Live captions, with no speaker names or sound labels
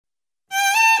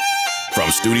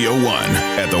From Studio One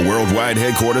at the worldwide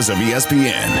headquarters of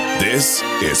ESPN, this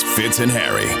is Fitz and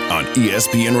Harry on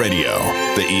ESPN Radio,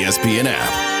 the ESPN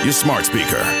app, your smart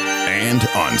speaker, and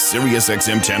on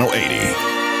SiriusXM Channel 80.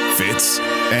 Fitz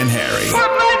and Harry.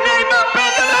 Put my name up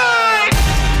in the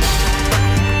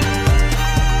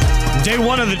line! Day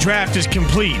one of the draft is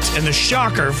complete, and the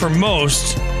shocker for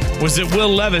most was that Will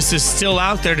Levis is still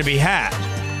out there to be had.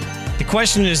 The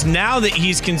question is, now that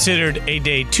he's considered a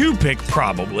day two pick,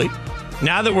 probably,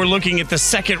 now that we're looking at the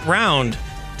second round,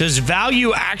 does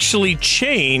value actually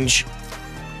change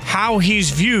how he's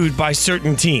viewed by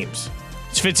certain teams?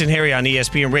 It's Fitz and Harry on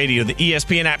ESPN Radio, the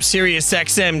ESPN app,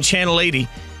 SiriusXM Channel 80.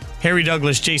 Harry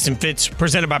Douglas, Jason Fitz,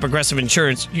 presented by Progressive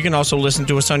Insurance. You can also listen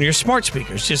to us on your smart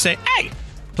speakers. Just say, hey,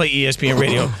 play ESPN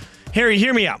Radio. Harry,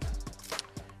 hear me out.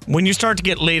 When you start to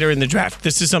get later in the draft,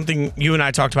 this is something you and I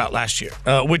talked about last year,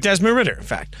 with Desmond Ridder, in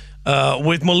fact,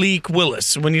 with Malik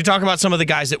Willis. When you talk about some of the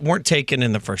guys that weren't taken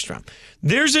in the first round,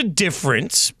 there's a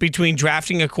difference between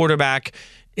drafting a quarterback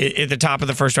at the top of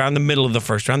the first round, the middle of the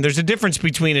first round. There's a difference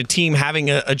between a team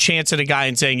having a chance at a guy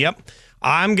and saying, yep,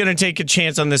 I'm going to take a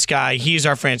chance on this guy. He's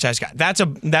our franchise guy. That's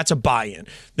a buy-in.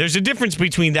 There's a difference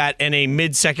between that and a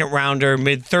mid-second rounder,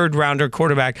 mid-third rounder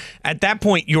quarterback. At that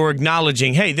point, you're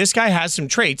acknowledging, hey, this guy has some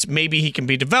traits. Maybe he can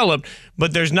be developed,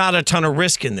 but there's not a ton of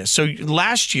risk in this. So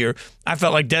last year, I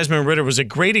felt like Desmond Ridder was a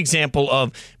great example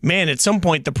of, man, at some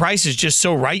point, the price is just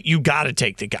so right, you got to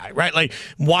take the guy, right? Like,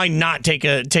 why not take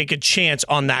a chance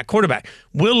on that quarterback?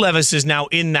 Will Levis is now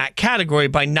in that category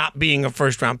by not being a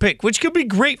first-round pick, which could be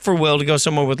great for Will to go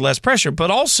somewhere with less pressure.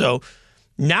 But also,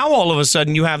 now all of a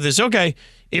sudden you have this, okay,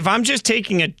 if I'm just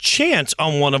taking a chance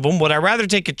on one of them, would I rather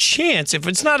take a chance? If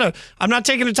it's not I'm not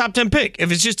taking a top 10 pick. If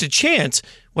it's just a chance,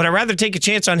 would I rather take a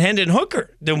chance on Hendon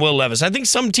Hooker than Will Levis? I think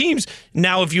some teams,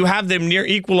 now if you have them near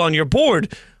equal on your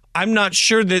board, I'm not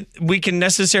sure that we can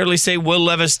necessarily say Will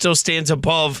Levis still stands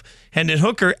above Hendon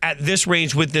Hooker at this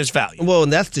range with this value. Well,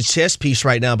 and that's the chess piece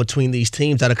right now between these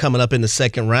teams that are coming up in the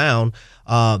second round.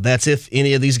 That's if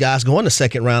any of these guys go in the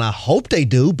second round. I hope they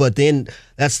do, but then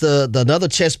that's the another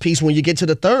chess piece when you get to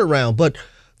the third round. But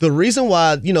the reason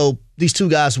why, these two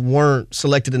guys weren't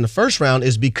selected in the first round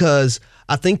is because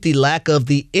I think the lack of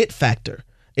the it factor.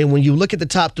 And when you look at the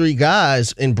top three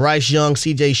guys in Bryce Young,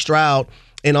 C.J. Stroud,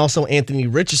 and also Anthony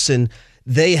Richardson,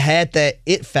 they had that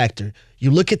it factor.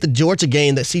 You look at the Georgia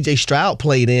game that C.J. Stroud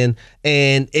played in,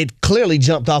 and it clearly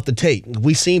jumped off the tape.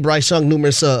 We've seen Bryce Young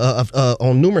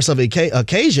on numerous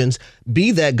occasions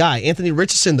be that guy. Anthony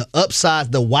Richardson, the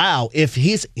upside, the wow. If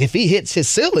he hits his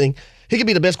ceiling, he could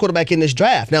be the best quarterback in this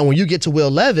draft. Now, when you get to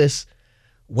Will Levis,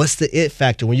 what's the it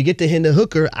factor? When you get to Hendon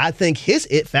Hooker, I think his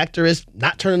it factor is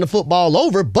not turning the football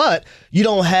over, but you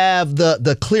don't have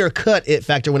the clear-cut it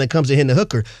factor when it comes to Hendon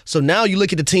Hooker. So now you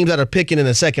look at the teams that are picking in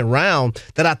the second round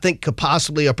that I think could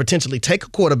possibly or potentially take a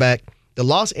quarterback. The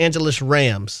Los Angeles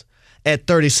Rams at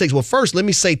 36. Well, first, let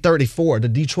me say 34, the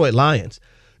Detroit Lions.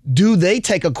 Do they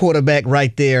take a quarterback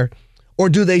right there, or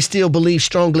do they still believe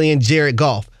strongly in Jared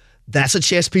Goff? That's a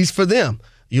chess piece for them.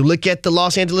 You look at the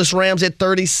Los Angeles Rams at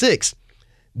 36.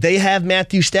 They have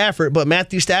Matthew Stafford, but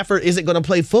Matthew Stafford isn't going to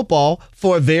play football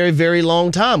for a very, very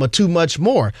long time or too much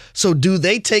more. So do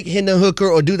they take Hendon Hooker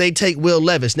or do they take Will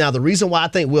Levis? Now, the reason why I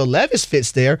think Will Levis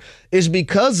fits there is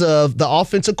because of the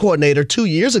offensive coordinator 2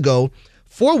 years ago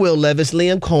for Will Levis,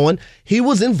 Liam Cohen. He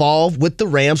was involved with the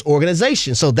Rams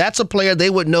organization. So that's a player they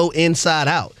would know inside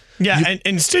out. Yeah,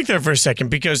 and stick there for a second,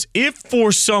 because if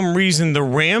for some reason the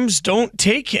Rams don't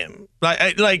take him,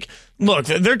 look,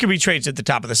 there could be trades at the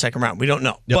top of the second round. We don't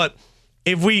know. Yep. But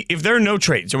if there are no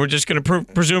trades, and we're just going to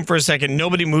presume for a second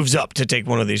nobody moves up to take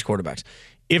one of these quarterbacks,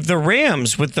 if the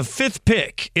Rams, with the fifth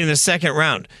pick in the second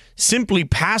round, simply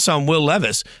pass on Will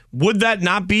Levis, would that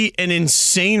not be an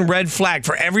insane red flag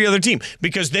for every other team?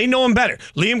 Because they know him better.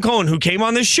 Liam Cohen, who came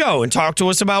on this show and talked to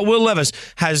us about Will Levis,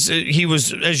 he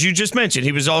was, as you just mentioned,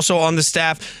 he was also on the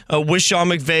staff with Sean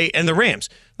McVay and the Rams.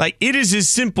 Like, it is as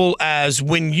simple as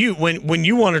when you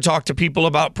want to talk to people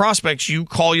about prospects, you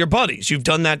call your buddies. You've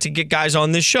done that to get guys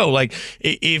on this show. Like,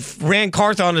 if Rand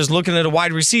Carthon is looking at a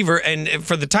wide receiver and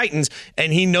for the Titans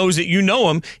and he knows that you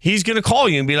know him, he's going to call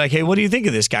you and be like, hey, what do you think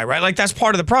of this guy, right? Like, that's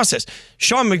part of the process.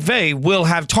 Sean McVay will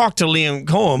have talked to Liam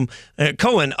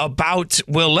Cohen about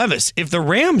Will Levis. If the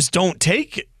Rams don't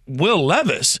take Will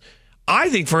Levis, I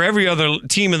think for every other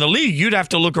team in the league, you'd have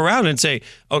to look around and say,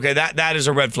 okay, that is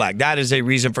a red flag. That is a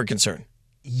reason for concern.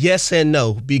 Yes and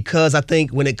no, because I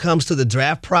think when it comes to the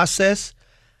draft process,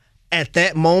 at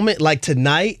that moment, like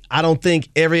tonight, I don't think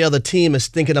every other team is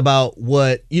thinking about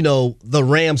what, the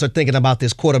Rams are thinking about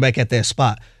this quarterback at that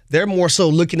spot. They're more so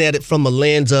looking at it from a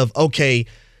lens of, okay,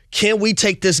 can we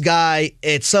take this guy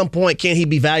at some point? Can he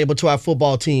be valuable to our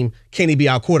football team? Can he be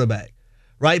our quarterback?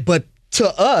 Right? But to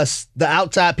us, the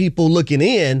outside people looking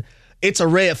in, it's a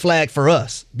red flag for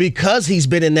us because he's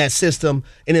been in that system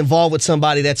and involved with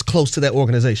somebody that's close to that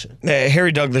organization.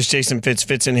 Harry Douglas, Jason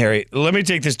Fitz and Harry. Let me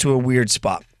take this to a weird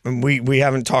spot. We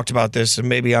haven't talked about this, and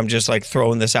maybe I'm just like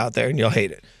throwing this out there and you'll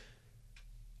hate it.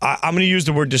 I'm going to use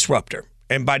the word disruptor.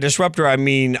 And by disruptor, I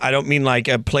don't mean like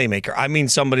a playmaker. I mean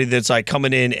somebody that's like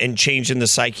coming in and changing the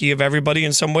psyche of everybody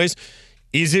in some ways.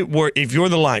 Is it worth, if you're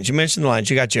the Lions, you mentioned the Lions,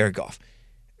 you got Jared Goff.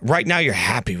 Right now you're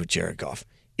happy with Jared Goff.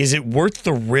 Is it worth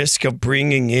the risk of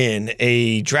bringing in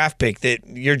a draft pick that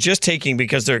you're just taking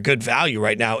because they're good value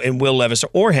right now in Will Levis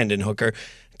or Hendon Hooker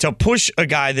to push a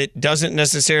guy that doesn't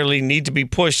necessarily need to be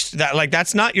pushed?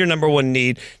 That's not your number one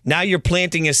need. Now you're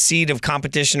planting a seed of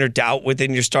competition or doubt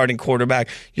within your starting quarterback.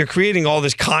 You're creating all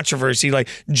this controversy, like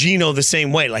Geno the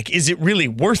same way. Like, is it really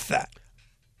worth that?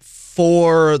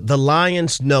 For the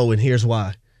Lions, no, and here's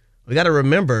why. We got to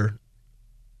remember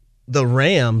the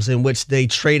Rams, in which they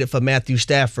traded for Matthew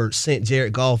Stafford, sent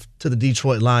Jared Goff to the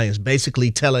Detroit Lions,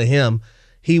 basically telling him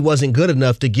he wasn't good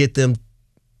enough to get them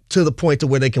to the point to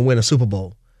where they can win a Super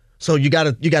Bowl. So you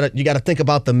gotta think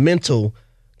about the mental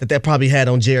that probably had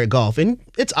on Jared Goff, and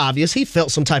it's obvious he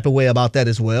felt some type of way about that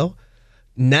as well.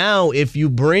 Now, if you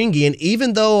bring in,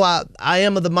 even though I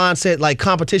am of the mindset like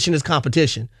competition is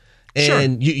competition,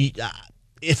 and sure.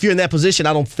 If you're in that position,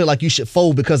 I don't feel like you should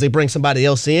fold because they bring somebody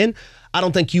else in. I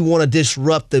don't think you want to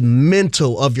disrupt the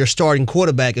mental of your starting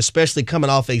quarterback, especially coming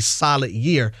off a solid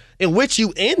year in which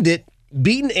you ended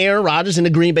beating Aaron Rodgers and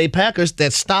the Green Bay Packers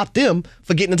that stopped them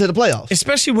for getting into the playoffs.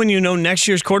 Especially when you know next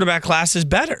year's quarterback class is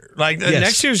better.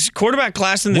 Next year's quarterback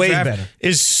class in the draft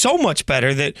is so much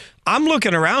better that I'm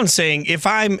looking around saying, if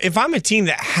I'm a team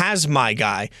that has my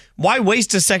guy, why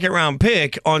waste a second-round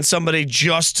pick on somebody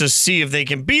just to see if they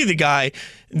can be the guy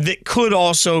that could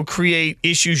also create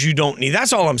issues you don't need?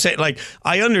 That's all I'm saying. Like,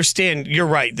 I understand, you're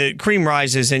right, the cream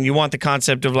rises and you want the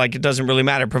concept of like it doesn't really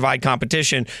matter, provide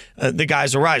competition, the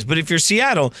guys will rise. But if you're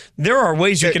Seattle, there are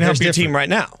ways you can help your team right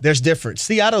now. There's difference.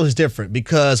 Seattle is different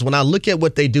because when I look at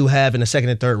what they do have in the second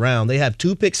and third round, they have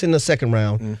 2 picks in the second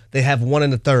round. They have 1 in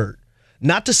the third.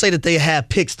 Not to say that they have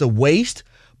picks to waste,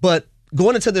 but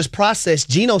going into this process,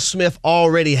 Geno Smith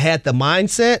already had the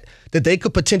mindset that they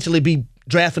could potentially be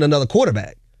drafting another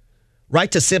quarterback,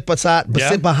 right? To sit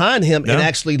behind him and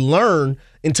actually learn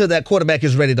until that quarterback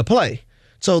is ready to play.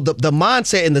 So the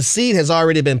mindset and the seed has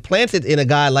already been planted in a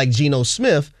guy like Geno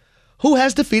Smith, who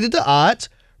has defeated the odds,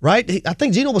 right? I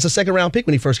think Geno was a second-round pick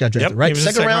when he first got drafted, right?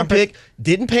 Second-round pick,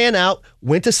 didn't pan out,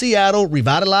 went to Seattle,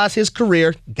 revitalized his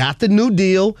career, got the new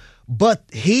deal, but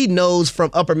he knows from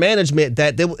upper management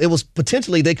that it was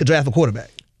potentially they could draft a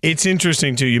quarterback. It's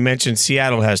interesting, too. You mentioned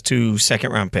Seattle has 2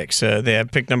 second-round picks. They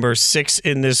have pick number 6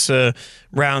 in this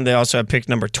round. They also have pick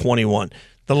number 21.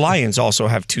 The Lions also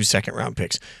have 2 second-round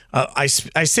picks. I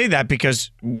say that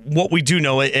because what we do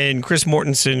know, and Chris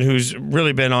Mortensen, who's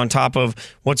really been on top of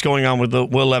what's going on with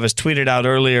Will Levis, tweeted out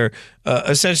earlier,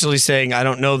 essentially saying, I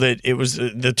don't know that it was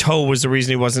the toe was the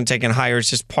reason he wasn't taken higher. It's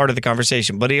just part of the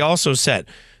conversation. But he also said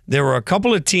there were a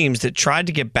couple of teams that tried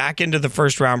to get back into the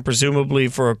first round, presumably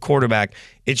for a quarterback.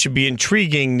 It should be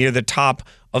intriguing near the top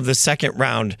of the second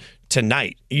round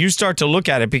tonight. You start to look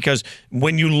at it because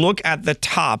when you look at the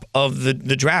top of the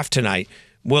draft tonight,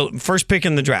 well, first pick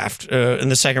in the draft in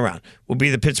the second round will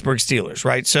be the Pittsburgh Steelers,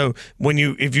 right? So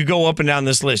if you go up and down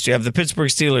this list, you have the Pittsburgh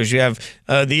Steelers, you have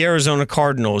the Arizona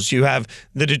Cardinals, you have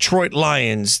the Detroit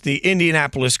Lions, the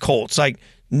Indianapolis Colts. Like,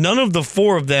 none of the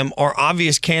 4 of them are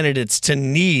obvious candidates to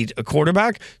need a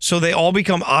quarterback, so they all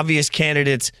become obvious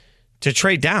candidates to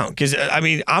trade down. Because, I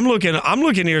mean, I'm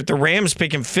looking here at the Rams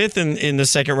picking 5th in the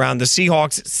second round, the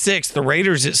Seahawks at 6th, the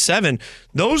Raiders at 7.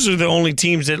 Those are the only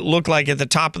teams that look like at the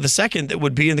top of the second that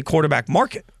would be in the quarterback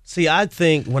market. See, I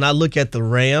think when I look at the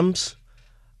Rams,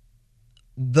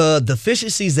 the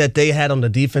deficiencies that they had on the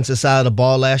defensive side of the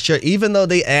ball last year, even though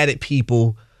they added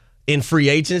people in free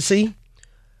agency,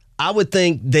 I would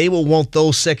think they will want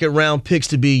those second-round picks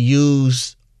to be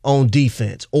used on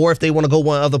defense, or if they want to go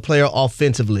one other player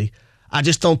offensively. I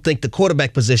just don't think the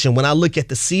quarterback position, when I look at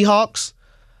the Seahawks,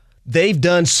 they've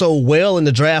done so well in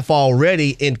the draft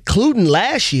already, including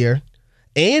last year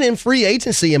and in free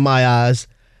agency in my eyes,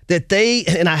 that they,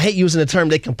 and I hate using the term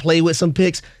they can play with some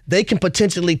picks, they can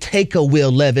potentially take a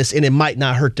Will Levis and it might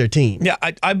not hurt their team. Yeah,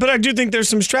 but I do think there's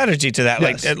some strategy to that.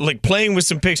 Yes. Like playing with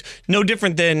some picks, no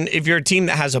different than if you're a team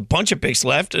that has a bunch of picks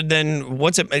left, then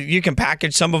you can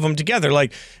package some of them together.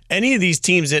 Like any of these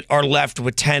teams that are left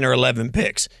with 10 or 11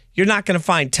 picks, you're not going to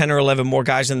find 10 or 11 more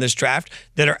guys in this draft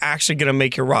that are actually going to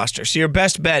make your roster. So your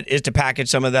best bet is to package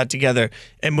some of that together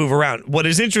and move around. What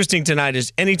is interesting tonight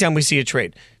is anytime we see a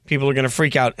trade, people are going to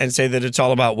freak out and say that it's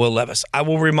all about Will Levis. I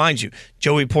will remind you,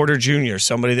 Joey Porter Jr.,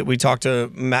 somebody that we talked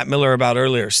to Matt Miller about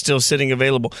earlier, still sitting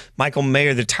available. Michael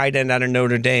Mayer, the tight end out of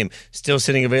Notre Dame, still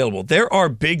sitting available. There are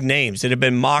big names that have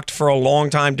been mocked for a long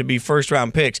time to be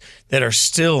first-round picks that are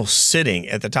still sitting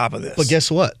at the top of this. But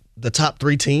guess what? The top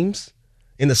 3 teams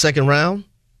in the second round,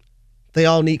 they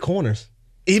all need corners.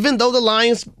 Even though the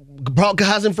Lions brought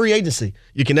guys in free agency,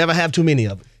 you can never have too many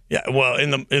of them. Yeah, well,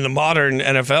 in the modern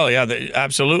NFL, yeah,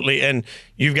 absolutely. And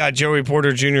you've got Joey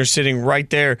Porter Jr. sitting right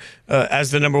there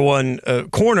as the number 1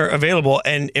 corner available.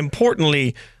 And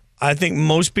importantly, I think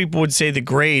most people would say the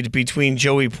grade between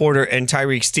Joey Porter and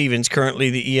Tyreek Stevens,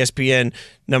 currently the ESPN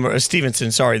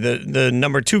the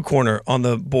number 2 corner on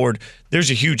the board, there's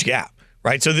a huge gap.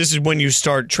 Right, so this is when you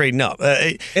start trading up.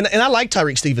 And I like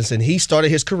Tyreek Stevenson. He started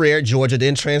his career at Georgia,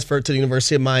 then transferred to the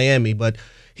University of Miami. But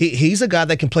he's a guy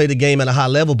that can play the game at a high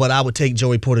level, but I would take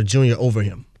Joey Porter Jr. over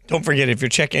him. Don't forget, if your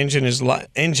check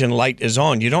engine light is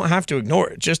on, you don't have to ignore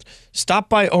it. Just stop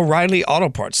by O'Reilly Auto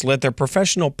Parts. Let their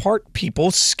professional part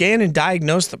people scan and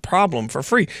diagnose the problem for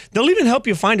free. They'll even help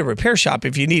you find a repair shop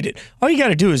if you need it. All you got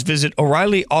to do is visit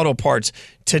O'Reilly Auto Parts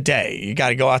today. You got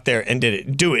to go out there and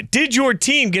do it. Did your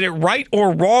team get it right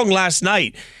or wrong last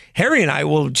night? Harry and I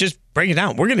will just break it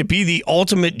down. We're going to be the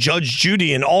ultimate Judge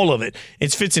Judy in all of it.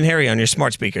 It's Fitz and Harry on your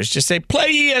smart speakers. Just say,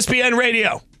 play ESPN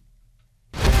Radio.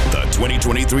 The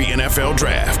 2023 NFL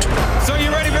Draft. So you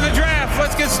ready for the draft?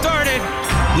 Let's get started.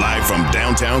 Live from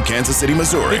downtown Kansas City,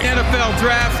 Missouri. The NFL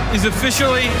Draft is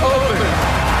officially open.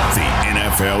 The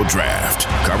NFL Draft.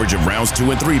 Coverage of rounds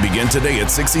 2 and 3 begin today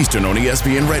at 6 Eastern on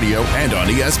ESPN Radio and on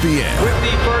ESPN. With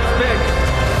the first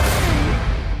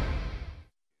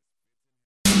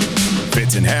pick.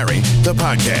 Fitz and Harry, the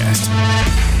podcast.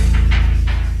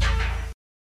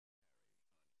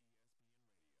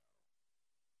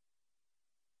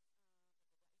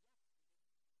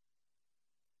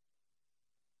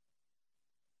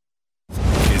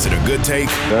 Is it a good take?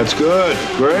 That's good.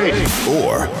 Great.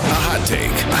 Or a hot take?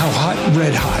 How hot?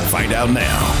 Red hot. Find out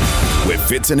now with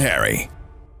Fitz and Harry.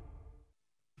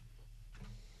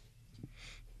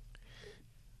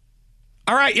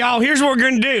 All right, y'all, here's what we're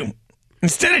going to do.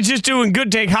 Instead of just doing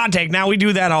good take, hot take, now we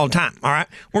do that all the time, all right?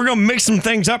 We're going to mix some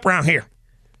things up around here.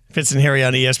 Fitz and Harry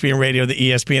on ESPN Radio, the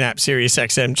ESPN app, Sirius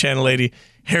XM, Channel 80.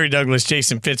 Harry Douglas,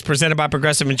 Jason Fitz, presented by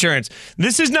Progressive Insurance.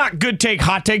 This is not good take,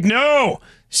 hot take. No,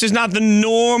 this is not the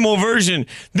normal version.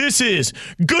 This is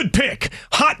good pick,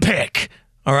 hot pick.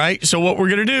 All right, so what we're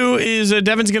going to do is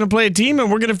Devin's going to play a team,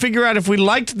 and we're going to figure out if we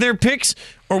liked their picks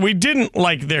or we didn't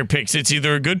like their picks. It's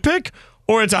either a good pick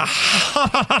or it's a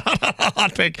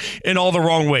hot pick in all the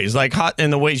wrong ways, like hot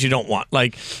in the ways you don't want,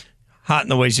 like hot in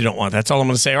the ways you don't want. That's all I'm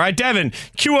going to say. All right, Devin,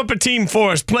 cue up a team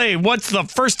for us. Play. What's the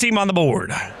first team on the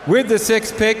board? With the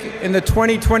 6th pick in the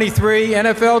 2023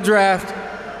 NFL Draft,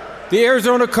 the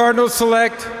Arizona Cardinals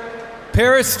select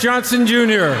Paris Johnson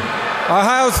Jr.,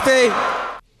 Ohio State.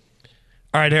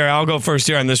 All right, Harry, I'll go first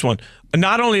here on this one.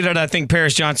 Not only did I think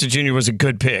Paris Johnson Jr. was a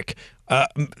good pick,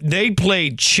 they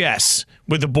played chess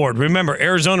with the board. Remember,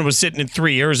 Arizona was sitting at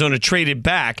 3. Arizona traded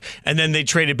back, and then they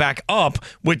traded back up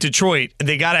with Detroit.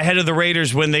 They got ahead of the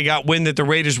Raiders when they got wind that the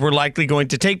Raiders were likely going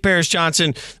to take Paris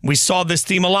Johnson. We saw this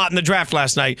theme a lot in the draft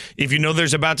last night. If you know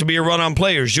there's about to be a run on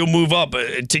players, you'll move up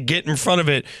to get in front of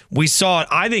it. We saw it.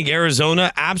 I think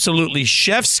Arizona absolutely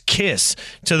chef's kiss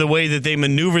to the way that they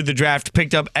maneuvered the draft,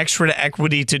 picked up extra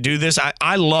equity to do this.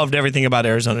 I loved everything about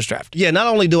Arizona's draft. Yeah, not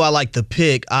only do I like the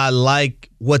pick, I like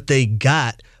what they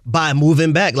got by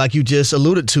moving back, like you just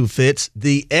alluded to, Fitz.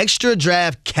 The extra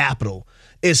draft capital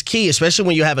is key, especially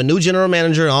when you have a new general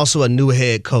manager and also a new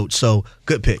head coach. So,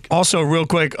 good pick. Also, real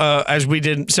quick, as we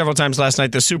did several times last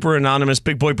night, the super anonymous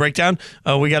big boy breakdown.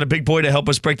 We got a big boy to help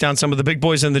us break down some of the big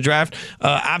boys in the draft.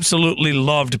 Absolutely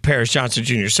loved Paris Johnson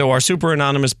Jr. So our super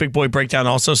anonymous big boy breakdown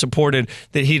also supported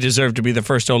that he deserved to be the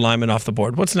first O-lineman off the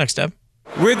board. What's next, Dev?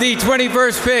 With the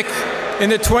 21st pick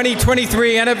in the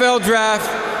 2023 NFL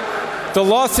Draft, the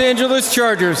Los Angeles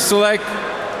Chargers select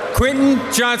Quentin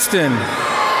Johnston,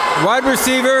 wide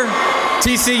receiver,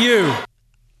 TCU.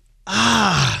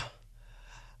 I'm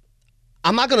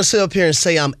not going to sit up here and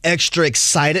say I'm extra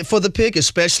excited for the pick,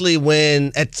 especially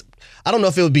when I don't know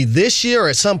if it would be this year or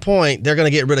at some point they're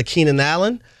going to get rid of Keenan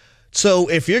Allen. So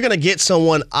if you're going to get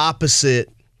someone opposite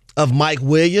of Mike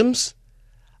Williams,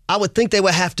 I would think they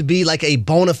would have to be like a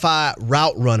bona fide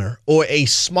route runner or a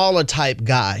smaller type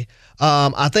guy.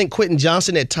 I think Quentin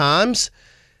Johnston at times,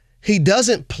 he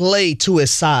doesn't play to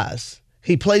his size.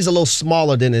 He plays a little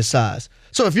smaller than his size.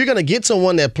 So if you're going to get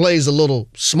someone that plays a little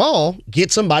small,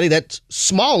 get somebody that's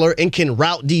smaller and can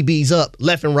route DBs up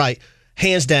left and right,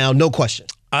 hands down, no question.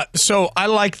 So I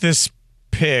like this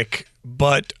pick,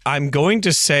 but I'm going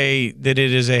to say that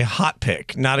it is a hot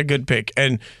pick, not a good pick.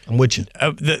 And I'm with you.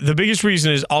 The biggest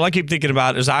reason is all I keep thinking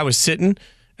about is I was sitting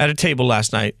at a table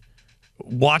last night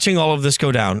watching all of this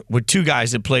go down with two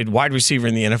guys that played wide receiver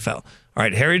in the NFL. All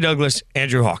right, Harry Douglas,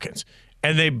 Andrew Hawkins.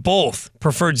 And they both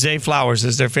preferred Zay Flowers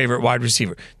as their favorite wide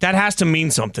receiver. That has to mean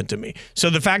something to me.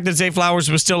 So the fact that Zay Flowers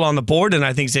was still on the board, and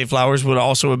I think Zay Flowers would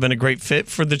also have been a great fit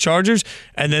for the Chargers,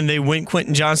 and then they went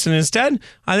Quentin Johnston instead,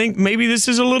 I think maybe this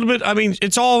is a little bit, I mean,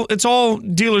 it's all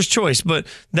dealer's choice, but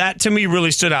that to me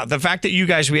really stood out. The fact that you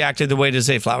guys reacted the way to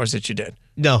Zay Flowers that you did.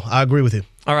 No, I agree with you.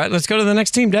 All right, let's go to the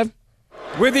next team, Dev.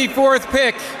 With the 4th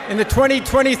pick in the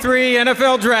 2023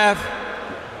 NFL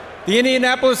Draft, the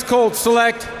Indianapolis Colts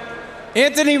select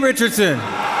Anthony Richardson,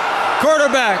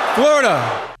 quarterback,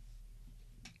 Florida.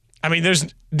 I mean,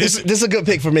 this is a good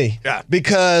pick for me. Yeah.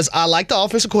 Because I like the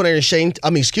offensive coordinator,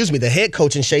 the head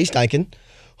coach in Shane Steichen,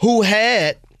 who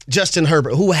had Justin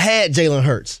Herbert, who had Jalen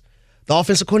Hurts. The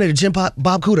offensive coordinator, Jim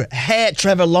Bob Cooter, had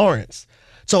Trevor Lawrence.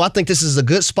 So I think this is a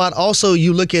good spot. Also,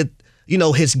 you look at,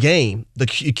 his game, the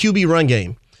QB run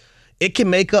game. It can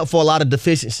make up for a lot of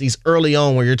deficiencies early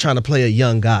on when you're trying to play a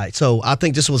young guy. So I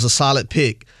think this was a solid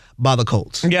pick by the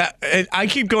Colts. Yeah, I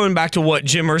keep going back to what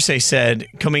Jim Irsay said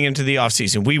coming into the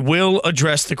offseason. We will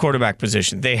address the quarterback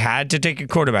position. They had to take a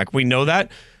quarterback. We know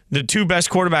that. The two best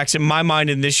quarterbacks in my mind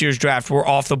in this year's draft were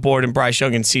off the board in Bryce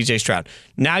Young and C.J. Stroud.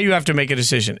 Now you have to make a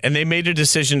decision. And they made a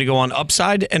decision to go on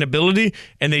upside and ability,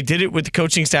 and they did it with the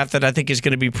coaching staff that I think is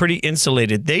going to be pretty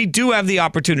insulated. They do have the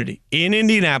opportunity in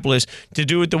Indianapolis to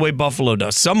do it the way Buffalo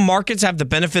does. Some markets have the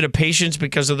benefit of patience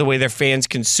because of the way their fans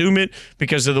consume it,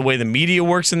 because of the way the media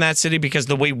works in that city, because of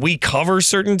the way we cover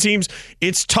certain teams.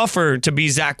 It's tougher to be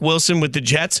Zach Wilson with the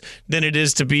Jets than it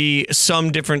is to be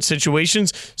some different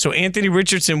situations. So Anthony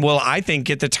Richardson will, I think,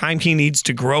 get the time he needs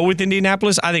to grow with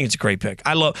Indianapolis. I think it's a great pick.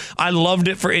 I loved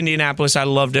it for Indianapolis. I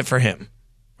loved it for him.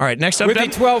 All right, next up. With the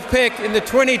 12th pick in the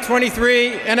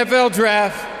 2023 NFL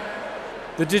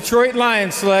Draft, the Detroit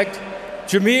Lions select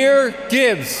Jahmyr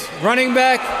Gibbs, running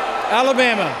back,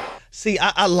 Alabama. See,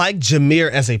 I like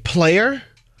Jahmyr as a player,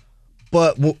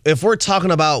 but if we're talking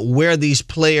about where these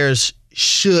players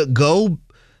should go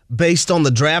based on the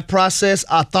draft process,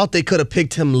 I thought they could have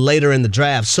picked him later in the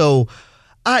draft. So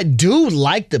I do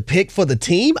like the pick for the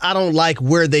team. I don't like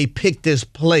where they picked this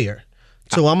player.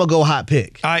 So I'm going to go hot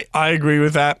pick. I agree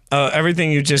with that.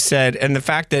 Everything you just said. And the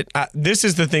fact that this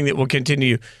is the thing that will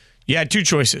continue. You had two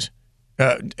choices.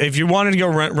 If you wanted to go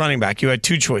running back, you had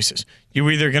two choices. You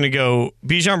were either going to go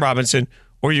Bijan Robinson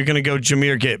or you're going to go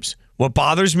Jahmyr Gibbs. What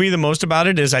bothers me the most about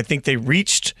it is I think they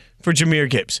reached for Jahmyr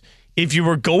Gibbs. If you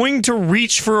were going to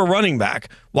reach for a running back,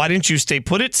 why didn't you stay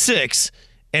put at 6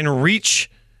 and reach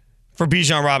for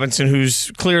Bijan Robinson, who's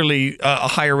clearly a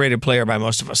higher rated player by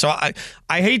most of us? So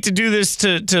I hate to do this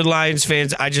to Lions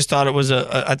fans. I just thought it was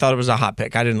a hot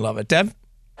pick. I didn't love it. Dev?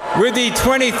 With the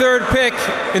 23rd pick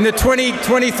in the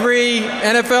 2023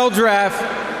 NFL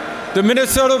Draft, the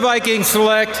Minnesota Vikings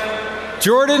select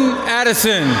Jordan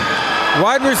Addison,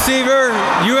 wide receiver,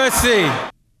 USC.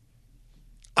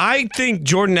 I think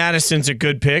Jordan Addison's a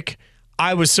good pick.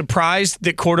 I was surprised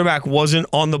that quarterback wasn't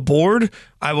on the board.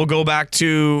 I will go back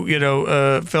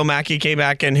to, Phil Mackey came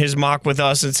back in his mock with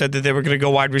us and said that they were going to go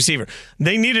wide receiver.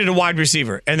 They needed a wide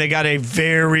receiver, and they got a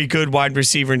very good wide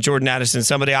receiver in Jordan Addison,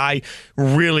 somebody I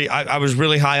was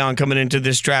really high on coming into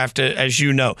this draft, as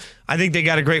you know. I think they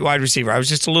got a great wide receiver. I was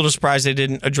just a little surprised they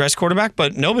didn't address quarterback,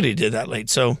 but nobody did that late,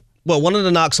 so... Well, one of the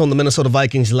knocks on the Minnesota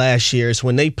Vikings last year is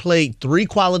when they played 3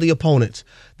 quality opponents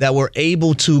that were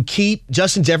able to keep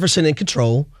Justin Jefferson in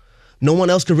control. No one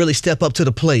else could really step up to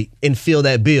the plate and fill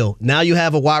that bill. Now you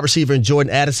have a wide receiver in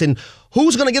Jordan Addison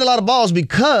who's going to get a lot of balls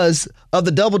because of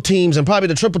the double teams and probably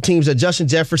the triple teams that Justin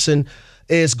Jefferson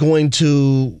is going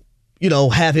to,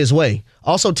 have his way.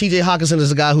 Also, T.J. Hawkinson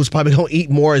is a guy who's probably going to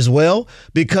eat more as well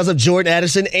because of Jordan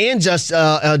Addison and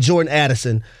Jordan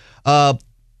Addison.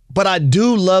 But I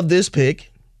do love this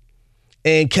pick.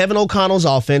 And Kevin O'Connell's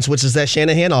offense, which is that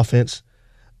Shanahan offense,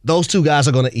 those two guys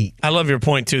are going to eat. I love your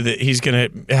point, too, that he's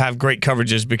going to have great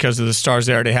coverages because of the stars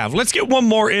they already have. Let's get one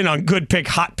more in on good pick,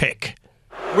 hot pick.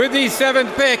 With the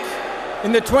 7th pick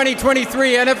in the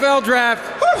 2023 NFL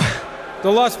Draft, the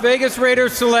Las Vegas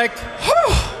Raiders select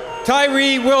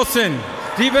Tyree Wilson,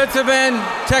 defensive end,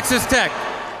 Texas Tech.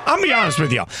 I'll be honest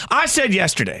with y'all. I said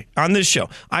yesterday on this show,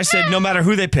 I said no matter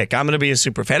who they pick, I'm going to be a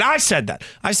super fan. I said that.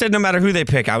 I said no matter who they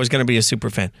pick, I was going to be a super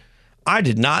fan. I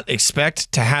did not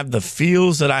expect to have the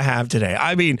feels that I have today.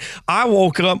 I mean, I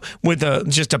woke up with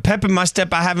just a pep in my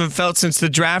step I haven't felt since the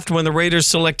draft when the Raiders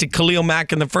selected Khalil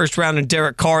Mack in the first round and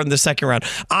Derek Carr in the second round.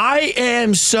 I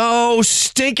am so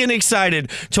stinking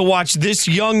excited to watch this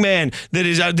young man that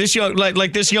is this young,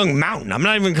 like this young mountain. I'm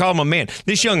not even calling him a man.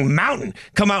 This young mountain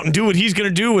come out and do what he's going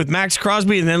to do with Max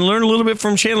Crosby and then learn a little bit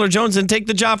from Chandler Jones and take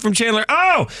the job from Chandler.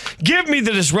 Oh, give me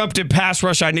the disruptive pass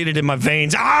rush I needed in my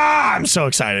veins. I'm so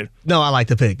excited. No, I like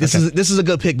the pick. This is a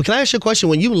good pick. But can I ask you a question?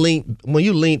 When you lean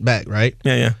back, right?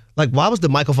 Yeah. Like, why was the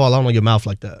microphone on your mouth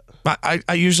like that?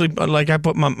 I usually I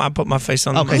put my face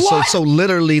on the mic. Okay, so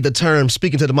literally the term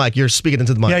speaking to the mic, you're speaking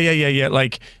into the mic. Yeah.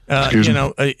 Like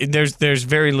there's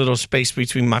very little space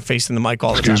between my face and the mic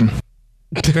all the time.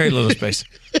 Very little space.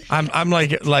 I'm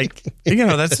like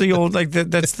that's the old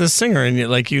that's the singer and you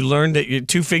learn that you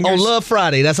 2 fingers. On Love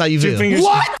Friday, that's how you feel. 2 fingers.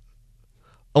 What?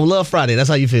 On Love Friday, that's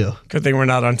how you feel. Good thing we're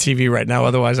not on TV right now.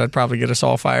 Otherwise, I'd probably get us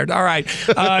all fired. All right.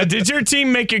 Did your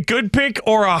team make a good pick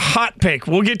or a hot pick?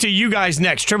 We'll get to you guys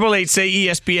next.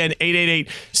 888-SAY-ESPN,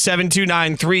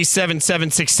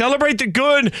 888-729-3776. Celebrate the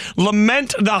good,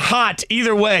 lament the hot.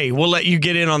 Either way, we'll let you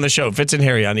get in on the show. Fitz and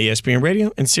Harry on ESPN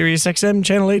Radio and Sirius XM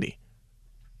Channel 80.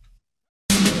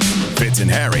 Fitz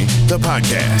and Harry, the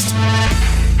podcast.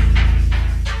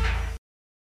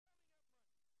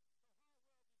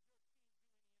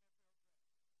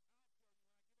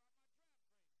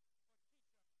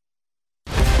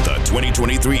 The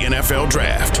 2023 NFL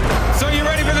Draft. So you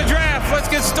ready for the draft? Let's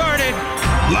get started.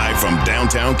 Live from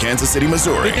downtown Kansas City,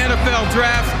 Missouri. The NFL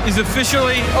Draft is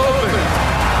officially open.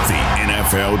 The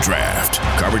NFL Draft.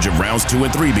 Coverage of rounds 2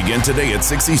 and 3 begin today at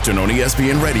 6 Eastern on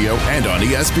ESPN Radio and on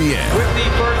ESPN. With the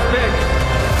first pick.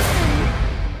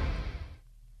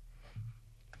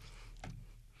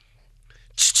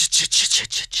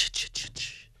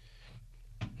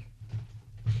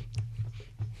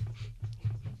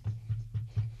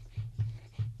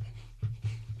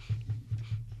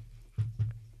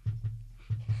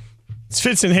 It's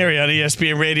Fitz and Harry on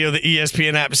ESPN Radio, the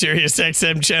ESPN app, Sirius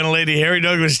XM Channel 80. Harry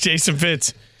Douglas, Jason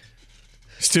Fitz.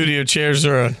 Studio chairs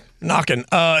are knocking.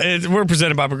 We're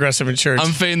presented by Progressive Insurance.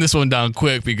 I'm fading this one down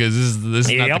quick because this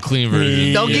is not the clean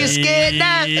version. Don't get scared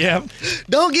now. Yep.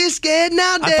 Don't get scared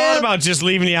now, Dad. I thought about just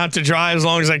leaving you out to dry as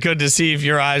long as I could to see if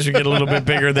your eyes would get a little bit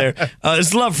bigger there.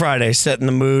 It's Love Friday, setting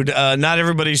the mood. Not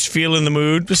everybody's feeling the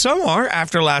mood, but some are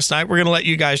after last night. We're going to let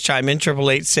you guys chime in.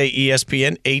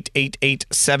 888-SAY-ESPN,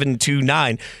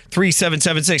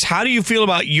 888-729-3776. How do you feel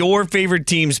about your favorite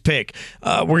team's pick?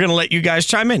 We're going to let you guys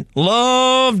chime in.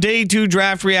 Love day 2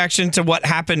 draft reaction to what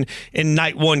happened in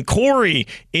night 1. Corey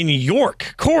in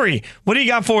York. Corey, what do you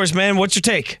got for us, man? What's your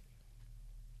take?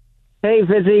 Hey,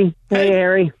 Fizzy. Hey,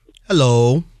 Harry.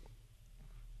 Hello.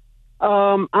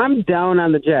 I'm down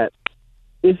on the Jets.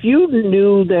 If you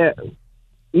knew that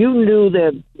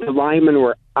the linemen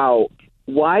were out,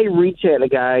 why reach at a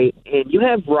guy? And you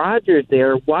have Rodgers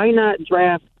there. Why not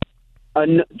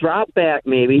drop back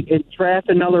maybe and draft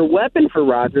another weapon for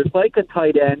Rodgers, like a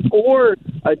tight end or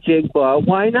a Jigba?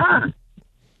 Why not?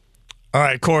 All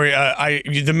right, Corey,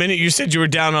 the minute you said you were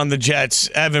down on the Jets,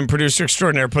 Evan, producer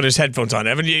extraordinaire, put his headphones on.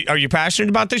 Evan, are you passionate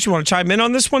about this? You want to chime in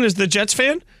on this one as the Jets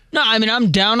fan? No, I mean,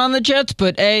 I'm down on the Jets,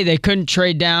 but they couldn't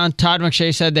trade down. Todd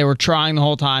McShay said they were trying the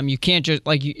whole time. You can't just,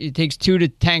 it takes 2 to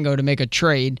tango to make a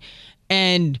trade.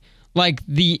 And,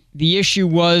 the issue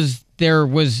was there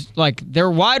was, their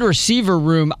wide receiver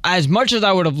room, as much as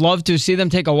I would have loved to see them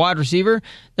take a wide receiver,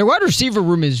 their wide receiver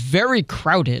room is very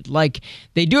crowded.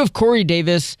 They do have Corey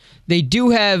Davis. They do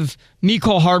have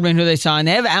Mecole Hardman, who they signed.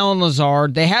 They have Alan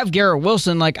Lazard. They have Garrett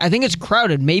Wilson. I think it's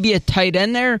crowded. Maybe a tight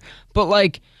end there, but,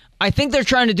 I think they're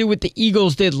trying to do what the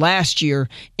Eagles did last year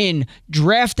in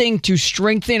drafting to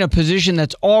strengthen a position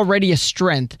that's already a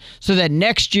strength so that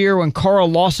next year when Carl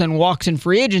Lawson walks in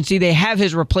free agency, they have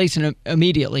his replacement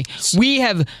immediately. We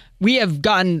have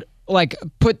gotten,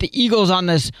 put the Eagles on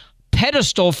this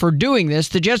pedestal for doing this.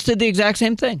 The Jets did the exact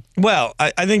same thing. Well,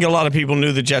 I think a lot of people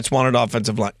knew the Jets wanted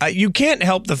offensive line. You can't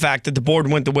help the fact that the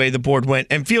board went the way the board went.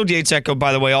 And Field Yates echoed,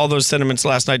 by the way, all those sentiments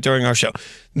last night during our show,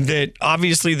 that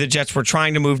obviously the Jets were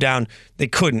trying to move down. They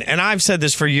couldn't. And I've said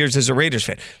this for years as a Raiders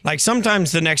fan.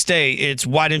 Sometimes the next day it's,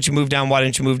 why didn't you move down? Why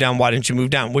didn't you move down? Why didn't you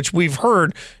move down? Which we've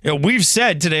heard. We've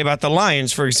said today about the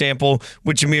Lions, for example,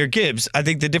 with Jahmyr Gibbs. I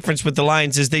think the difference with the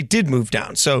Lions is they did move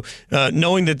down. So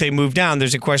knowing that they moved down,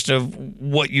 there's a question of, of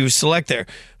what you select there.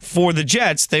 For the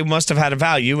Jets, they must have had a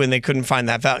value, and they couldn't find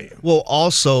that value. Well,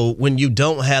 also, when you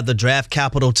don't have the draft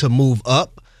capital to move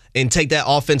up and take that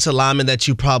offensive lineman that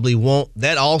you probably want,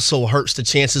 that also hurts the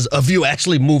chances of you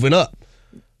actually moving up.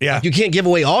 Yeah. Like, you can't give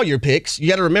away all your picks. You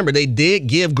got to remember, they did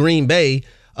give Green Bay,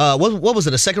 what was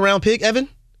it, a second-round pick, Evan?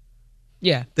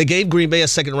 Yeah. They gave Green Bay a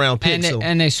second-round pick.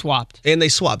 And they swapped. And they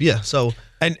swapped, yeah. So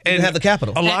and have the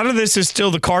capital. A lot of this is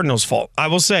still the Cardinals' fault. I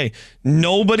will say,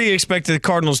 nobody expected the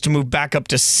Cardinals to move back up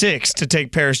to 6 to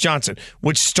take Paris Johnson,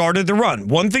 which started the run.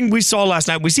 One thing we saw last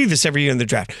night, we see this every year in the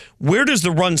draft. Where does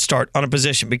the run start on a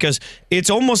position? Because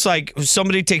it's almost like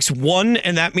somebody takes one,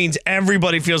 and that means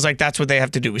everybody feels like that's what they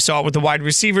have to do. We saw it with the wide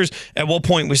receivers. At one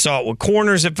point, we saw it with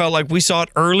corners. It felt like we saw it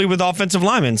early with offensive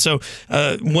linemen. So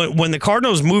when the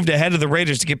Cardinals moved ahead of the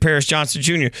Raiders to get Paris Johnson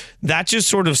Jr., that just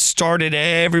sort of started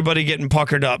everybody getting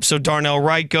puckered up. So Darnell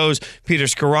Wright goes, Peter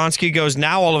Skoronski goes.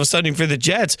 Now all of a sudden for the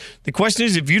Jets, the question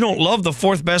is, if you don't love the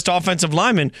fourth best offensive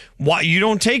lineman, why you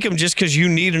don't take him just because you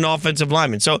need an offensive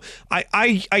lineman? So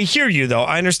I hear you though.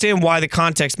 I understand why the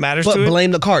context matters but to it. But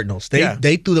blame the Cardinals.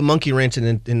 They threw the monkey wrench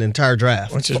in the entire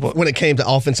draft when it came to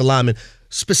offensive linemen,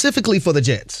 specifically for the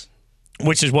Jets.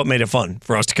 Which is what made it fun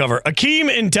for us to cover. Akeem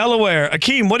in Delaware.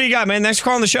 Akeem, what do you got, man? Thanks for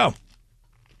calling the show.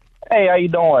 Hey, how you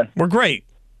doing? We're great.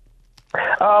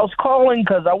 I was calling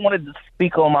because I wanted to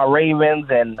speak on my Ravens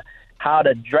and how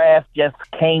the draft just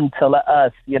came to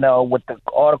us, with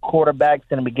all the quarterbacks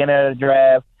in the beginning of the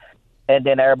draft, and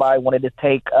then everybody wanted to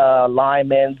take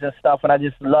linemen and stuff. And I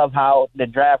just love how the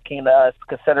draft came to us,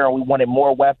 considering we wanted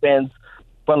more weapons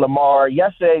for Lamar.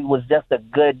 Yesterday was just a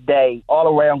good day,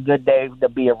 all-around good day to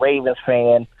be a Ravens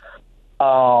fan.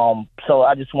 So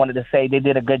I just wanted to say they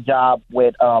did a good job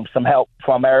with some help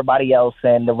from everybody else,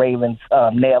 and the Ravens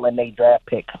nailing their draft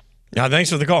pick. Yeah, thanks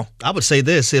for the call. I would say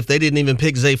this, if they didn't even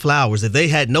pick Zay Flowers, if they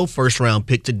had no first-round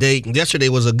pick today, yesterday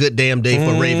was a good damn day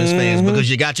for Ravens fans because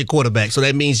you got your quarterback. So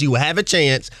that means you have a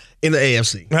chance in the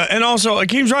AFC. And also,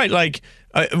 Akeem's right,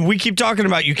 we keep talking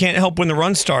about you can't help when the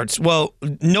run starts. Well,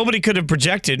 nobody could have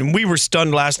projected, and we were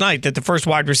stunned last night that the first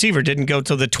wide receiver didn't go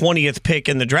till the 20th pick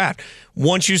in the draft.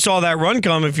 Once you saw that run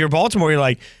come, if you're Baltimore, you're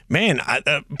like, man,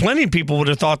 plenty of people would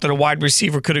have thought that a wide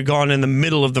receiver could have gone in the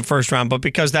middle of the first round, but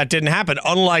because that didn't happen,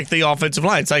 unlike the offensive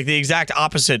line, it's like the exact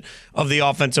opposite of the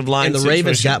offensive line. And the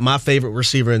Ravens got my favorite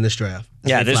receiver in this draft.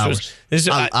 Yeah,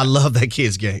 I love that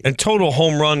kid's game. A total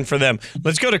home run for them.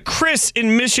 Let's go to Chris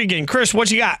in Michigan. Chris, what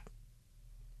you got?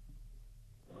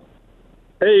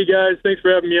 Hey, guys. Thanks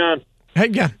for having me on. Hey,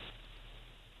 yeah.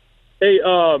 Hey,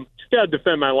 just got to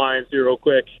defend my Lions here real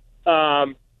quick.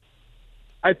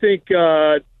 I think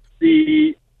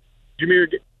the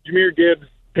Jahmyr Gibbs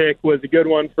pick was a good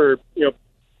one for,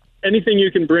 anything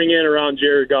you can bring in around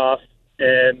Jared Goff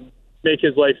and make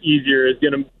his life easier is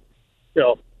going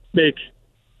to, make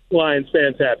Lions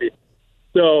fans happy.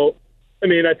 So,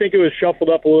 I think it was shuffled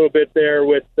up a little bit there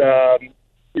with,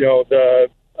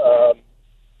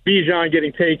 Bijan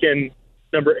getting taken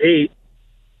number 8.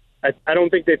 I don't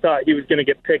think they thought he was going to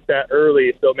get picked that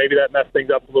early, so maybe that messed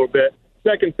things up a little bit.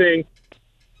 Second thing,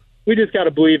 we just got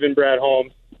to believe in Brad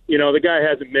Holmes. The guy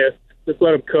hasn't missed. Just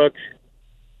let him cook.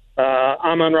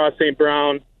 Amon-Ra St.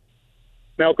 Brown,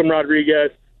 Malcolm Rodriguez,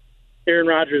 Aaron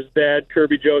Rodgers' dad,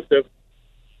 Kirby Joseph,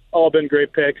 all been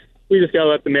great picks. We just got to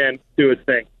let the man do his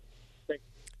thing. Thanks.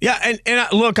 Yeah, and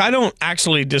look, I don't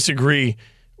actually disagree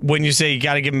when you say you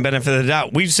got to give him benefit of the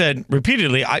doubt. We've said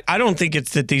repeatedly, I don't think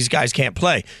it's that these guys can't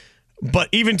play. But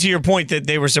even to your point that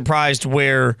they were surprised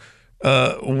where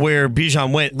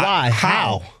Bijan went. Why?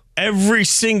 How? Every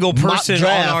single person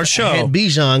on our show had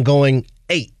Bijan going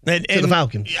 8 to the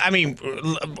Falcons.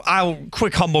 I'll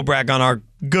quick humble brag on our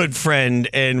good friend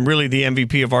and really the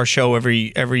MVP of our show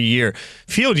every year.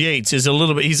 Field Yates is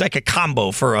he's like a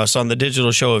combo for us on the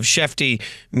digital show of Shefty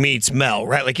meets Mel,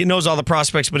 right? Like he knows all the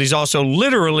prospects, but he's also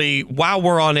literally, while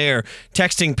we're on air,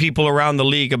 texting people around the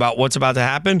league about what's about to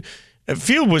happen.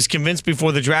 Field was convinced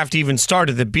before the draft even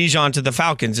started that Bijan to the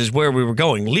Falcons is where we were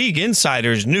going. League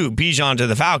insiders knew Bijan to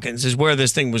the Falcons is where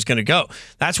this thing was going to go.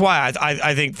 That's why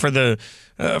I think for the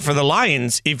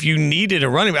Lions, if you needed a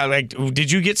running back,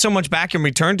 did you get so much back in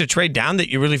return to trade down that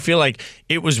you really feel like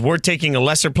it was worth taking a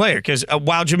lesser player? Because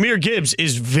while Jahmyr Gibbs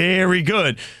is very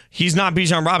good, he's not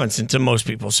Bijan Robinson to most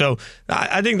people. So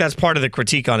I think that's part of the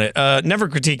critique on it. Never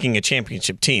critiquing a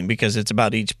championship team because it's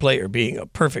about each player being a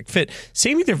perfect fit.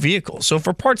 Same with their vehicles. So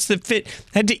for parts that fit,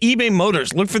 head to eBay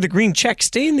Motors. Look for the green check.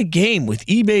 Stay in the game with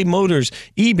eBay Motors.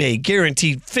 eBay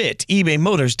guaranteed fit.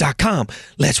 ebaymotors.com.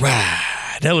 Let's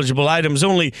ride. Eligible items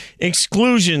only.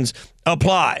 Exclusions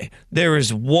apply. There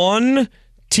is one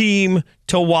team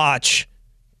to watch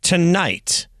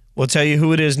tonight We'll tell you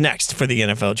who it is next for the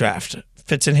NFL Draft.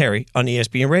 Fitz and Harry on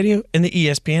ESPN Radio and the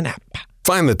ESPN app.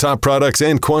 Find the top products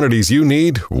and quantities you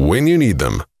need when you need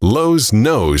them. Lowe's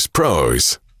knows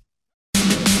pros.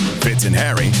 Fitz and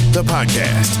Harry, the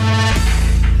podcast.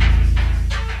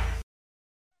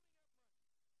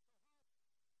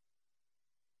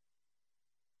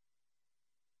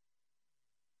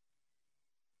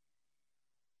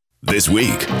 This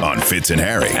week on Fitz and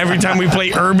Harry. Every time we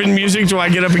play urban music, do I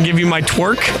get up and give you my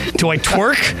twerk? Do I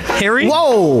twerk, Harry?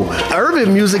 Whoa,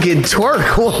 urban music and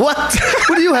twerk. What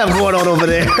do you have going on over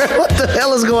there? What the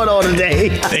hell is going on today?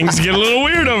 Things get a little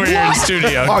weird over here in the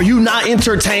studio. Are you not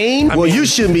entertained? You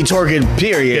shouldn't be twerking,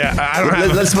 period. Yeah,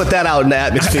 let's put that out in the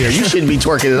atmosphere. You shouldn't be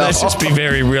twerking at all. Let's just be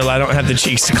very real. I don't have the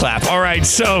cheeks to clap. All right,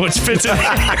 so it's Fitz and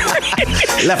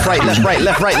Harry. Left, right, left, right,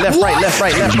 left, right, left, right, left,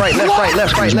 right, left, right, left, right,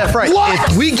 left, right, left, right.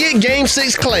 If we get Game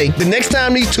 6 Clay, the next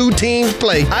time these two teams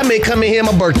play, I may come in here in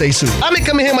my birthday suit. I may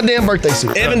come in here in my damn birthday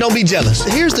suit. Evan, don't be jealous.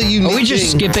 Here's the unique Are we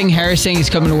just thing. skipping Harry saying he's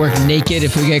coming to work naked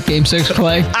if we get Game 6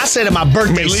 Clay? I said in my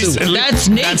birthday suit. That's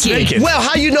naked. Well,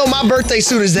 how you know my birthday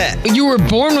suit is that? You were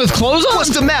born with clothes on?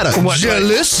 What's the matter?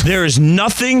 Jealous? There is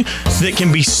nothing that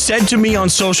can be said to me on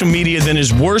social media than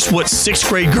is worse what 6th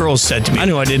grade girls said to me. I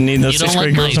knew I didn't need those 6th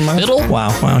grade girls in my fiddle?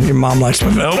 Wow, your mom likes my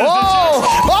fiddle.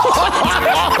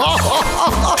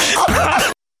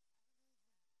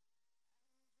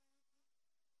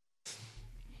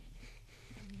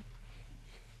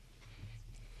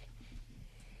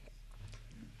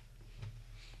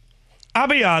 I'll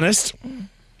be honest.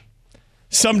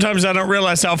 Sometimes I don't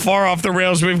realize how far off the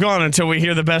rails we've gone until we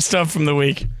hear the best stuff from the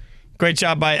week. Great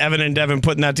job by Evan and Devin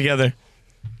putting that together.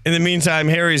 In the meantime,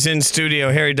 Harry's in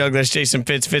studio. Harry Douglas, Jason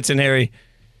Fitz and Harry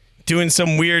doing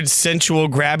some weird sensual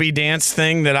grabby dance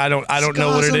thing that I don't know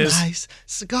what it is. Nice.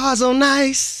 Cigars on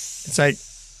nice. It's like,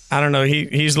 I don't know.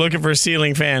 He's looking for a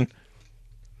ceiling fan.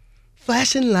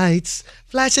 Flashing lights.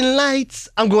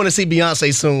 I'm going to see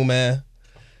Beyonce soon, man.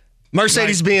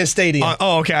 Mercedes-Benz Stadium.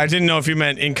 Okay. I didn't know if you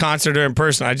meant in concert or in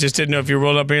person. I just didn't know if you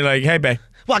rolled up and you're like, hey, babe.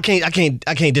 Well, I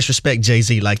can't disrespect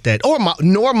Jay-Z like that,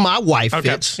 nor my wife.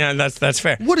 Okay, Fitz. yeah, that's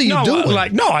fair. What are you doing?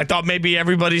 I thought maybe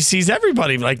everybody sees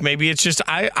everybody. Like maybe it's just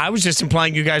I was just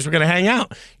implying you guys were going to hang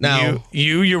out. Now,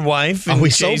 you, your wife, are and we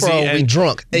Jay-Z sober or we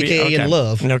drunk, aka in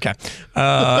love? Okay.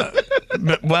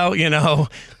 But, well,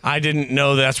 I didn't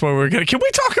know that's where we're going to. Can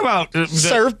we talk about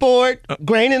surfboard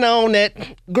graining on that,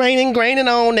 graining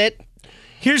on that?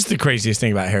 Here's the craziest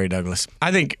thing about Harry Douglas.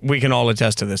 I think we can all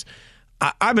attest to this.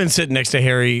 I've been sitting next to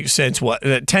Harry since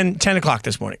 10 o'clock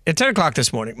this morning. At 10 o'clock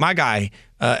this morning, my guy,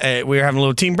 we were having a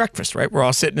little team breakfast, right? We're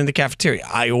all sitting in the cafeteria.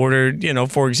 I ordered,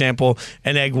 for example,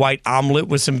 an egg white omelet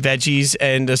with some veggies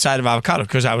and a side of avocado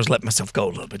because I was letting myself go a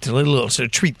little bit to a little sort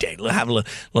of treat day, have a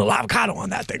little avocado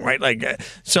on that thing, right?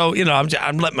 So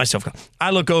I'm letting myself go. I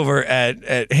look over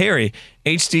at Harry.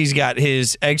 HD's got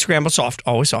his egg scrambled soft,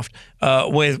 always soft,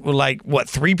 with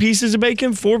 3 pieces of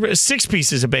bacon, 6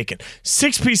 pieces of bacon,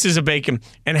 6 pieces of bacon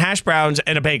and hash browns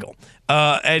and a bagel.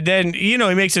 And then, he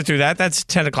makes it through that. That's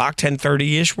 10 o'clock,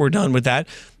 10:30-ish. We're done with that.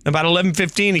 About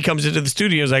 11:15, he comes into the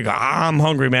studio. He's like, I'm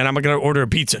hungry, man. I'm going to order a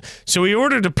pizza. So he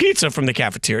ordered a pizza from the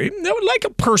cafeteria. Like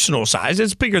a personal size.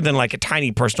 It's bigger than like a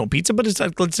tiny personal pizza, but it's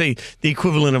like, let's say, the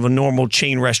equivalent of a normal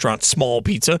chain restaurant small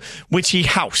pizza, which he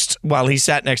housed while he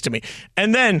sat next to me.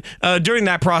 And then during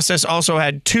that process, also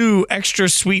had 2 extra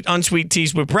sweet, unsweet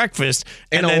teas with breakfast.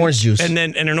 And an orange juice. And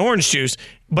an orange juice.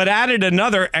 But added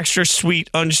another extra sweet,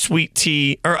 unsweet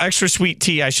tea, or extra sweet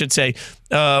tea, I should say,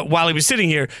 while he was sitting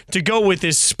here to go with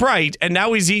his Sprite, and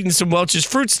now he's eating some Welch's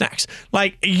fruit snacks.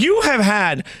 Like, you have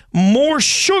had more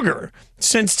sugar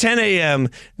since 10 a.m.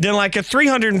 than like a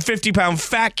 350-pound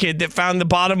fat kid that found the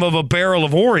bottom of a barrel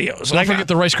of Oreos. Don't forget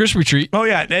the Rice Krispie treat. Oh,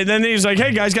 yeah. And then he's like,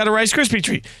 hey, guys, got a Rice Krispie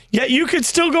treat. Yet you could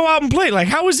still go out and play. Like,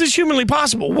 how is this humanly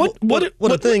possible? What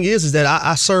the thing is that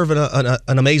I serve an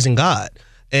amazing God.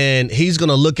 And he's going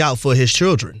to look out for his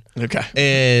children. Okay.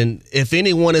 And if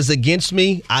anyone is against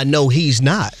me, I know he's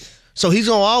not. So he's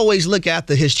going to always look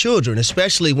after his children,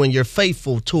 especially when you're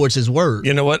faithful towards his word.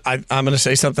 You know what? I'm going to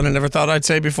say something I never thought I'd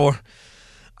say before.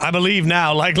 I believe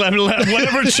now, like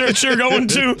whatever church you're going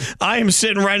to, I am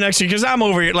sitting right next to you because I'm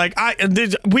over here. Like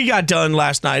we got done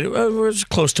last night. It was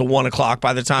close to 1 o'clock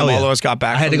by the time all of us got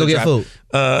back. I had to go get food.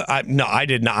 No, I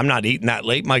did not. I'm not eating that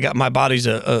late. My body's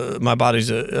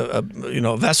a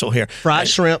vessel here. Fried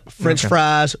shrimp, French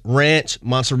fries, ranch,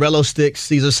 mozzarella sticks,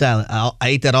 Caesar salad. I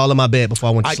ate that all in my bed before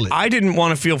I went to sleep. I didn't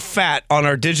want to feel fat on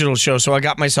our digital show, so I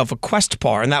got myself a Quest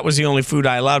bar, and that was the only food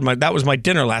I allowed. That was my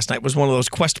dinner last night. Was one of those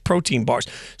Quest protein bars.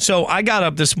 So I got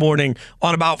up this morning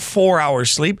on about 4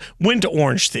 hours sleep, went to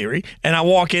Orange Theory, and I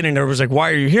walk in and everyone's like,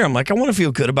 why are you here? I'm like, I want to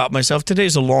feel good about myself.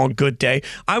 Today's a long, good day.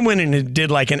 I went in and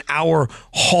did like an hour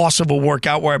hoss of a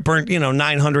workout where I burnt,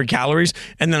 900 calories.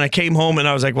 And then I came home and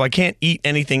I was like, well, I can't eat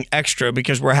anything extra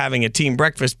because we're having a team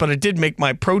breakfast, but I did make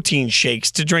my protein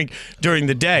shakes to drink during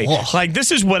the day. Whoa. Like,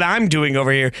 this is what I'm doing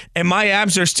over here. And my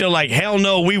abs are still like, hell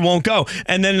no, we won't go.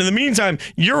 And then in the meantime,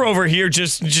 you're over here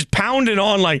just pounding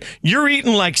on like you're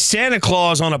eating like Santa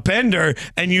Claus on a bender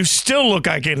and you still look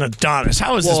like an Adonis.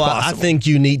 How is this possible? I think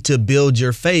you need to build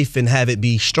your faith and have it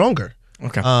be stronger.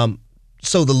 Okay.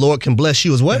 So the Lord can bless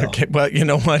you as well. Okay, but you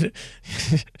know what?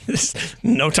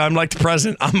 No time like the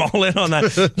present. I'm all in on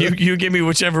that. You give me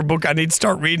whichever book I need to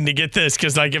start reading to get this,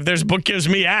 because like if this book gives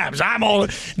me abs, I'm all.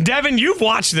 Devin, you've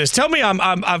watched this. Tell me, have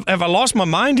I lost my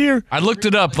mind here? I looked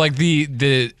it up. Like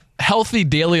the healthy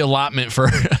daily allotment for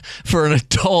an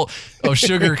adult of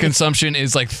sugar consumption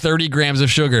is like 30 grams of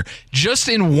sugar. Just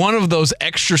in one of those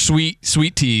extra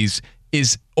sweet teas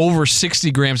is over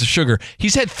 60 grams of sugar.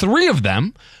 He's had 3 of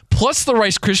them, plus the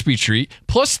Rice Krispie treat,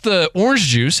 plus the orange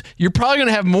juice. You're probably going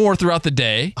to have more throughout the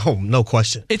day. Oh, no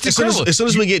question. It's as soon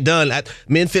as we get done,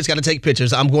 me and Fitz got to take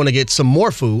pictures. I'm going to get some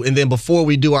more food, and then before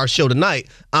we do our show tonight,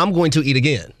 I'm going to eat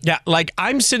again. Yeah, like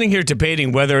I'm sitting here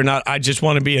debating whether or not I just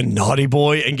want to be a naughty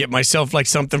boy and get myself like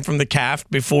something from the calf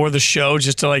before the show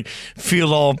just to like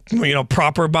feel all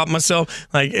proper about myself.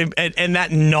 Like, and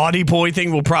that naughty boy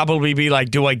thing will probably be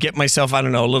like, do I get myself, I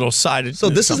don't know, a little side? So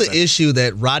this is an issue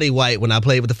that Roddy White, when I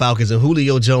played with the Falcons, and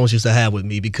Julio Jones used to have with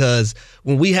me, because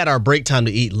when we had our break time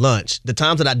to eat lunch, the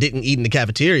times that I didn't eat in the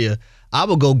cafeteria, I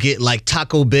would go get like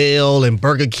Taco Bell and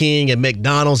Burger King and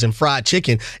McDonald's and fried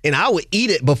chicken, and I would eat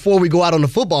it before we go out on the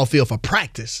football field for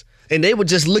practice. And they would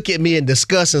just look at me in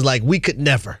disgust and like, we could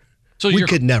never. So we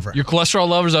could never. Your cholesterol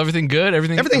levels, everything good?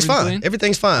 Everything's fine. Clean?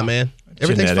 Everything's fine, man.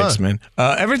 Everything's Genetics, fine.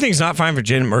 man. Everything's not fine for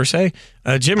Jim Irsay.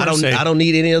 Jim Irsay. I don't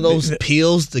need any of those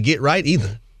pills to get right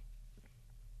either.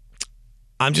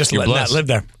 I'm just letting that live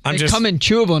there. They come in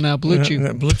chewable now, Blue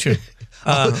Chew. Blue Chew.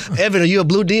 Evan, are you a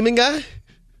Blue Demon guy?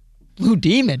 Blue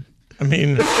Demon? I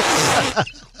mean,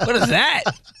 what is that?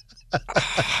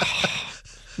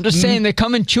 I'm just saying they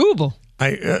come in chewable.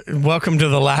 Welcome to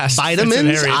the last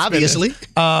vitamins, obviously.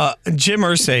 Jim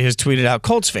Irsay has tweeted out,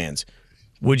 Colts fans,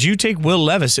 would you take Will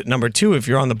Levis at number 2 if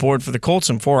you're on the board for the Colts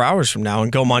in 4 hours from now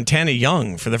and go Montana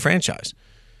Young for the franchise?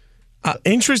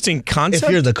 Interesting concept.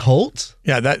 If you're the Colts?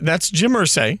 Yeah, that's Jim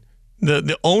Irsay,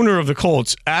 the owner of the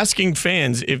Colts, asking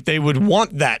fans if they would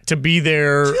want that to be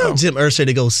their... Tell Jim Irsay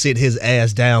to go sit his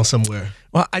ass down somewhere.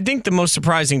 Well, I think the most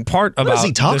surprising part about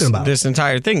this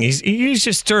entire thing, he's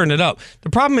just stirring it up.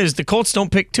 The problem is the Colts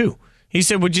don't pick 2. He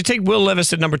said, would you take Will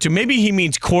Levis at number 2? Maybe he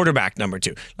means quarterback number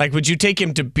 2. Like, would you take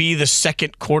him to be the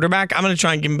second quarterback? I'm going to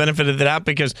try and give him benefit of the doubt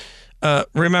because,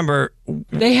 remember...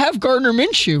 They have Gardner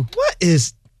Minshew. What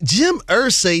is Jim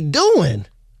Irsay doing?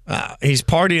 He's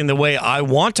partying the way I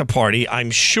want to party, I'm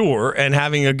sure, and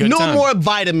having a good time. No more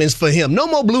vitamins for him. No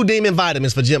more Blue Demon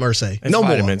vitamins for Jim Irsay. No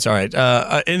vitamins, more. All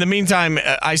right. In the meantime,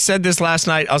 I said this last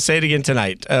night. I'll say it again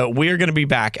tonight. We are going to be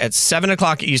back at 7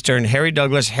 o'clock Eastern. Harry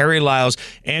Douglas, Harry Lyles,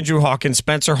 Andrew Hawkins,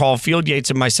 Spencer Hall, Field Yates,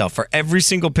 and myself for every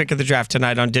single pick of the draft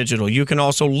tonight on digital. You can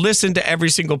also listen to every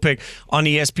single pick on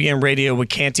ESPN Radio with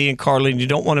Canty and Carlin. You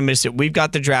don't want to miss it. We've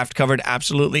got the draft covered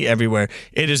absolutely everywhere.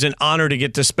 It is an honor to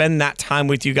get to spend that time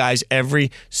with you guys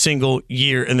every single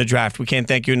year in the draft. We can't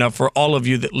thank you enough for all of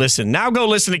you that listen. Now go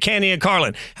listen to Canty and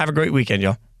Carlin. Have a great weekend,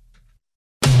 y'all.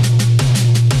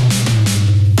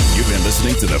 You've been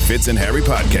listening to the Fitz and Harry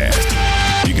podcast.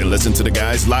 You can listen to the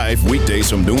guys live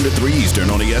weekdays from noon to 3 Eastern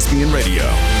on ESPN Radio.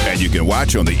 And you can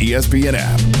watch on the ESPN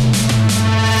app.